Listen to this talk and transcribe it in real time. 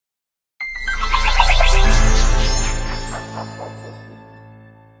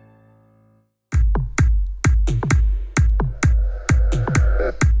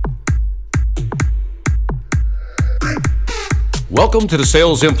Welcome to the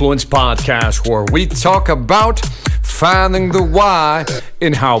Sales Influence Podcast, where we talk about finding the why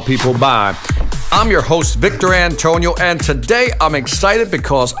in how people buy. I'm your host, Victor Antonio, and today I'm excited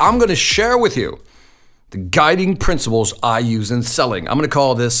because I'm going to share with you the guiding principles I use in selling. I'm going to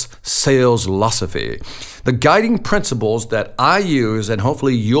call this sales philosophy. The guiding principles that I use and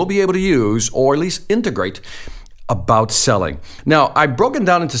hopefully you'll be able to use or at least integrate about selling. Now, I've broken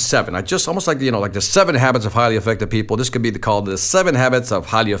down into 7. I just almost like the 7 habits of highly effective people. This could be called the 7 habits of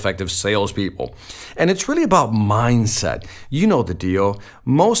highly effective salespeople. And it's really about mindset. You know the deal.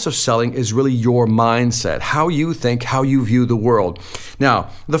 Most of selling is really your mindset, how you think, how you view the world. Now,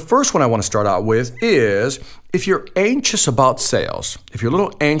 the first one I want to start out with is if you're anxious about sales, if you're a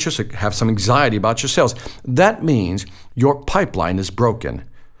little anxious or have some anxiety about your sales, that means your pipeline is broken.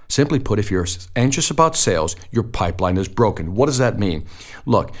 Simply put, if you're anxious about sales, your pipeline is broken. What does that mean?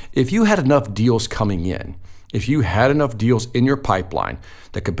 Look, if you had enough deals coming in, if you had enough deals in your pipeline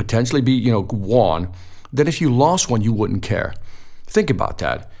that could potentially be, won, then if you lost one, you wouldn't care. Think about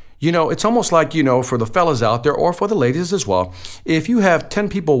that. It's almost like, for the fellas out there or for the ladies as well, if you have 10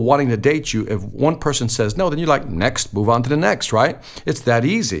 people wanting to date you, if one person says no, then you're like, next, move on to the next, right? It's that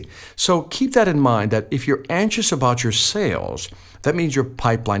easy. So keep that in mind that if you're anxious about your sales, that means your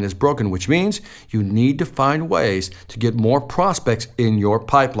pipeline is broken, which means you need to find ways to get more prospects in your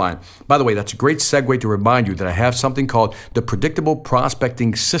pipeline. By the way, that's a great segue to remind you that I have something called the Predictable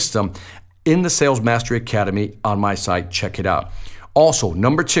Prospecting System in the Sales Mastery Academy on my site. Check it out. Also,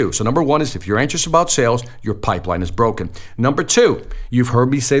 number 2. So number 1 is if you're anxious about sales, your pipeline is broken. Number 2, you've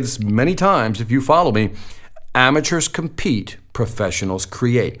heard me say this many times if you follow me, amateurs compete, professionals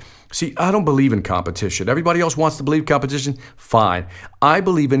create. See, I don't believe in competition. Everybody else wants to believe competition? Fine. I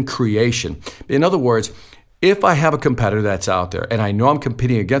believe in creation. In other words, if I have a competitor that's out there and I know I'm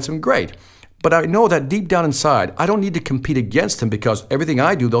competing against them, great. But I know that deep down inside, I don't need to compete against him because everything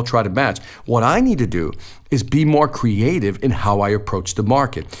I do, they'll try to match. What I need to do is be more creative in how I approach the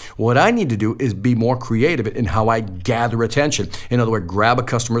market. What I need to do is be more creative in how I gather attention. In other words, grab a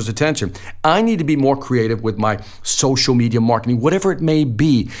customer's attention. I need to be more creative with my social media marketing, whatever it may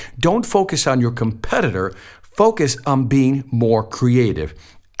be. Don't focus on your competitor. Focus on being more creative.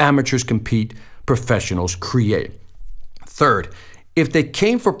 Amateurs compete, professionals create. Third, if they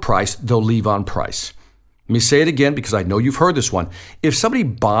came for price, they'll leave on price. Let me say it again because I know you've heard this one. If somebody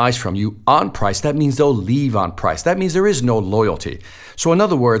buys from you on price, that means they'll leave on price. That means there is no loyalty. So in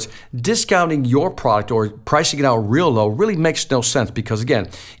other words, discounting your product or pricing it out real low really makes no sense because again,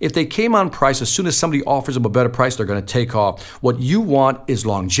 if they came on price, as soon as somebody offers them a better price, they're going to take off. What you want is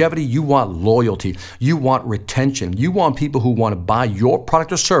longevity. You want loyalty. You want retention. You want people who want to buy your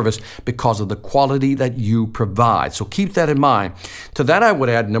product or service because of the quality that you provide. So keep that in mind. To that, I would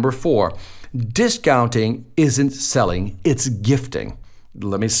add number 4. Discounting isn't selling, it's gifting.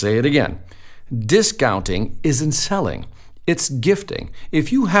 Let me say it again. Discounting isn't selling, it's gifting.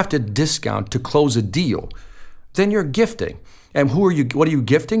 If you have to discount to close a deal, then you're gifting. And what are you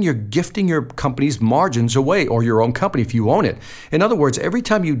gifting? You're gifting your company's margins away or your own company if you own it. In other words, every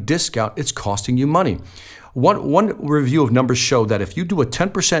time you discount, it's costing you money. One review of numbers showed that if you do a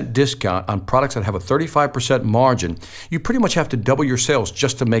 10% discount on products that have a 35% margin, you pretty much have to double your sales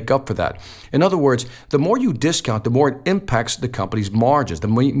just to make up for that. In other words, the more you discount, the more it impacts the company's margins. That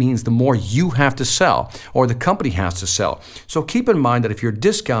means the more you have to sell or the company has to sell. So keep in mind that if you're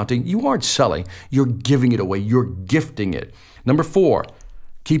discounting, you aren't selling, you're giving it away, you're gifting it. Number 4,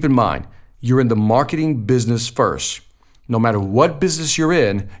 keep in mind, you're in the marketing business first. No matter what business you're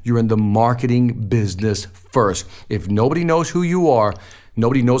in the marketing business first. If nobody knows who you are,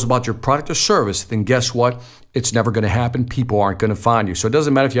 nobody knows about your product or service, then guess what? It's never going to happen. People aren't going to find you. So it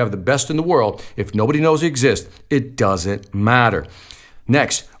doesn't matter if you have the best in the world. If nobody knows you exist, it doesn't matter.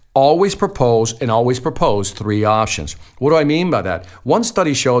 Next, always propose 3 options. What do I mean by that? One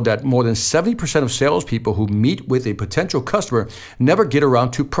study showed that more than 70% of salespeople who meet with a potential customer never get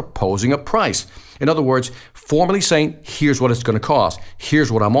around to proposing a price. In other words, formally saying, here's what it's going to cost.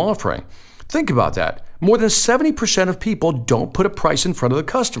 Here's what I'm offering. Think about that. More than 70% of people don't put a price in front of the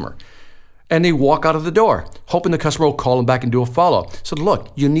customer. And they walk out of the door, hoping the customer will call them back and do a follow-up. So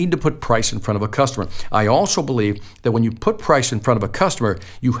look, you need to put price in front of a customer. I also believe that when you put price in front of a customer,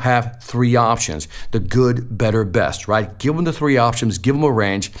 you have 3 options, the good, better, best, right? Give them the 3 options, give them a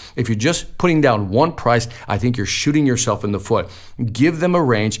range. If you're just putting down one price, I think you're shooting yourself in the foot. Give them a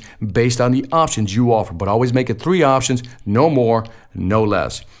range based on the options you offer, but always make it 3 options, no more, no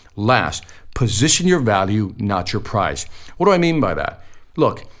less. Last, position your value, not your price. What do I mean by that?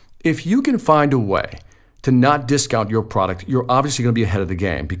 Look, if you can find a way to not discount your product, you're obviously going to be ahead of the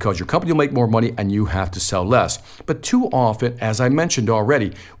game because your company will make more money and you have to sell less. But too often, as I mentioned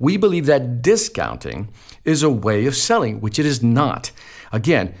already, we believe that discounting is a way of selling, which it is not.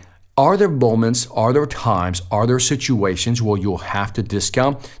 Again, are there moments, are there times, are there situations where you'll have to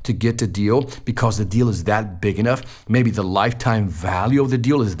discount to get the deal because the deal is that big enough? Maybe the lifetime value of the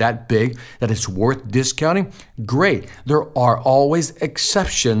deal is that big that it's worth discounting? Great. There are always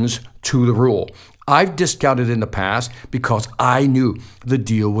exceptions to the rule. I've discounted in the past because I knew the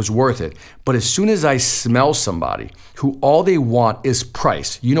deal was worth it. But as soon as I smell somebody who all they want is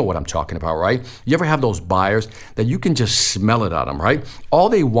price, you know what I'm talking about, right? You ever have those buyers that you can just smell it on them, right? All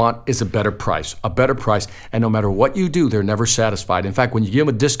they want is a better price, and no matter what you do, they're never satisfied. In fact, when you give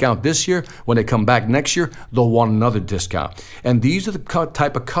them a discount this year, when they come back next year, they'll want another discount. And these are the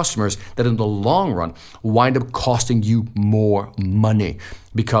type of customers that in the long run wind up costing you more money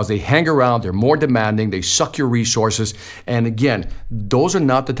because they hang around, they're more demanding, they suck your resources, and again, those are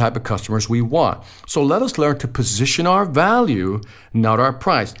not the type of customers we want. So let us learn to position our value, not our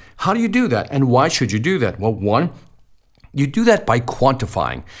price. How do you do that, and why should you do that? Well, one, you do that by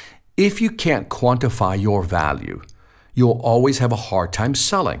quantifying. If you can't quantify your value, you'll always have a hard time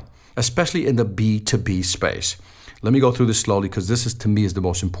selling, especially in the B2B space. Let me go through this slowly because this is, to me, is the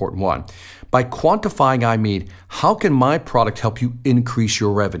most important one. By quantifying, I mean, how can my product help you increase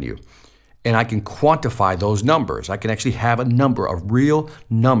your revenue? And I can quantify those numbers. I can actually have a number, a real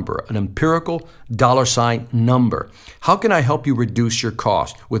number, an empirical $ number. How can I help you reduce your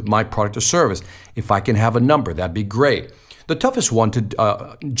cost with my product or service? If I can have a number, that'd be great. The toughest one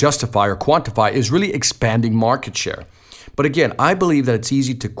to justify or quantify is really expanding market share. But again, I believe that it's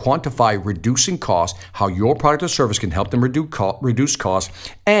easy to quantify reducing costs, how your product or service can help them reduce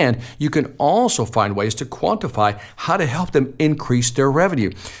costs, and you can also find ways to quantify how to help them increase their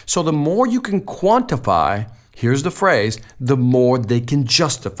revenue. So the more you can quantify, here's the phrase, the more they can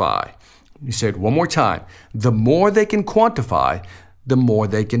justify. You say it one more time. The more they can quantify, the more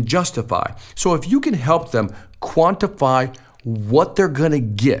they can justify. So if you can help them quantify what they're going to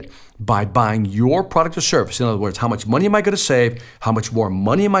get by buying your product or service. In other words, how much money am I going to save? How much more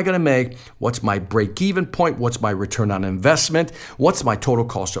money am I going to make? What's my break-even point? What's my return on investment? What's my total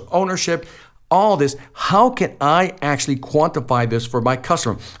cost of ownership? All this, how can I actually quantify this for my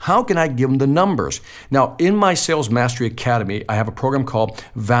customer? How can I give them the numbers? Now, in my Sales Mastery Academy, I have a program called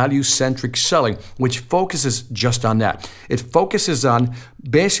Value-Centric Selling, which focuses just on that. It focuses on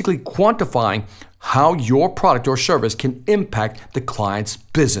basically quantifying how your product or service can impact the client's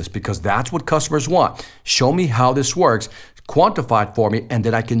business, because that's what customers want. Show me how this works, quantify it for me, and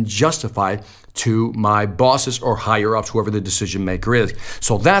then I can justify it to my bosses or higher ups, whoever the decision maker is.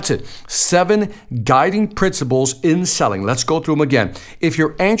 So that's it. 7 guiding principles in selling. Let's go through them again. If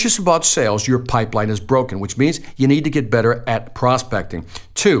you're anxious about sales, your pipeline is broken, which means you need to get better at prospecting.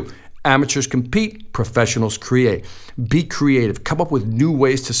 2, amateurs compete, professionals create. Be creative. Come up with new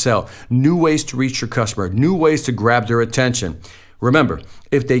ways to sell, new ways to reach your customer, new ways to grab their attention. Remember,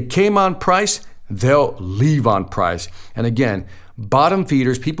 if they came on price, they'll leave on price. And again, bottom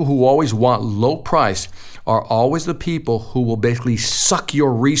feeders, people who always want low price, are always the people who will basically suck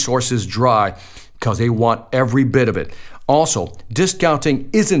your resources dry because they want every bit of it. Also, discounting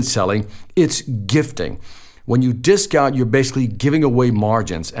isn't selling, it's gifting. When you discount, you're basically giving away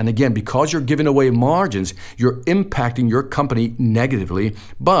margins. And again, because you're giving away margins, you're impacting your company negatively,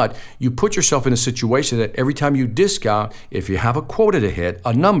 but you put yourself in a situation that every time you discount, if you have a quota to hit,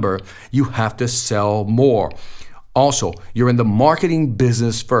 a number, you have to sell more. Also, you're in the marketing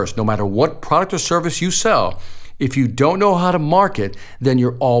business first. No matter what product or service you sell, if you don't know how to market, then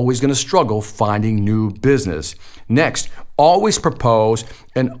you're always going to struggle finding new business. Next, always propose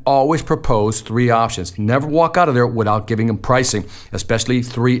 3 options. Never walk out of there without giving them pricing, especially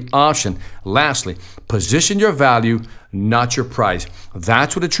 3 options. Lastly, position your value, not your price.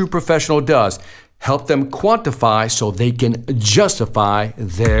 That's what a true professional does. Help them quantify so they can justify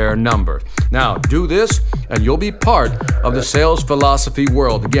their number. Now, do this and you'll be part of the sales philosophy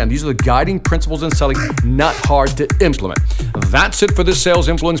world. Again, these are the guiding principles in selling, not hard to implement. That's it for the Sales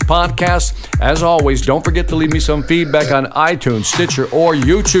Influence Podcast. As always, don't forget to leave me some feedback on iTunes, Stitcher, or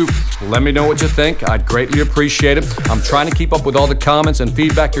YouTube. Let me know what you think. I'd greatly appreciate it. I'm trying to keep up with all the comments and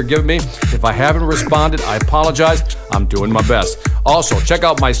feedback you're giving me. If I haven't responded, I apologize. I'm doing my best. Also, check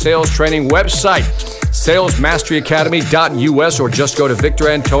out my sales training website, salesmasteryacademy.us, or just go to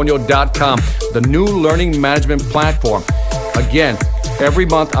victorantonio.com, the new learning management platform. Again, every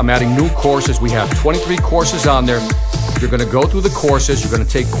month I'm adding new courses. We have 23 courses on there. You're going to go through the courses, you're going to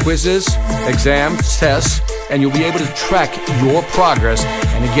take quizzes, exams, tests, and you'll be able to track your progress.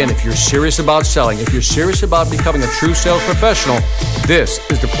 And again, if you're serious about selling, if you're serious about becoming a true sales professional, this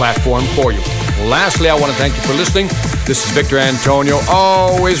is the platform for you. Lastly, I want to thank you for listening. This is Victor Antonio,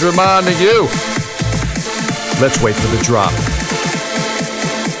 always reminding you, let's wait for the drop.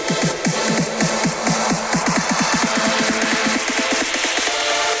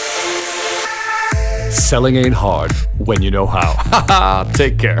 Selling ain't hard when you know how.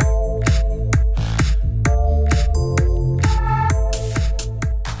 Take care.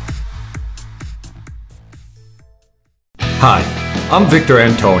 Hi, I'm Victor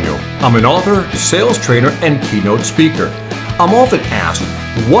Antonio. I'm an author, sales trainer, and keynote speaker. I'm often asked,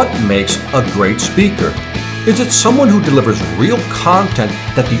 what makes a great speaker? Is it someone who delivers real content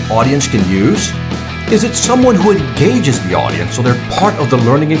that the audience can use? Is it someone who engages the audience so they're part of the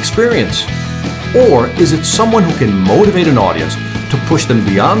learning experience? Or is it someone who can motivate an audience to push them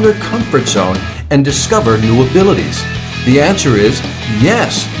beyond their comfort zone and discover new abilities? The answer is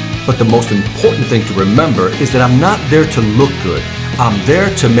yes. But the most important thing to remember is that I'm not there to look good. I'm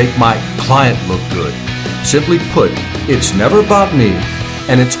there to make my client look good. Simply put, it's never about me,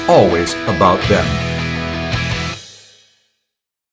 and it's always about them.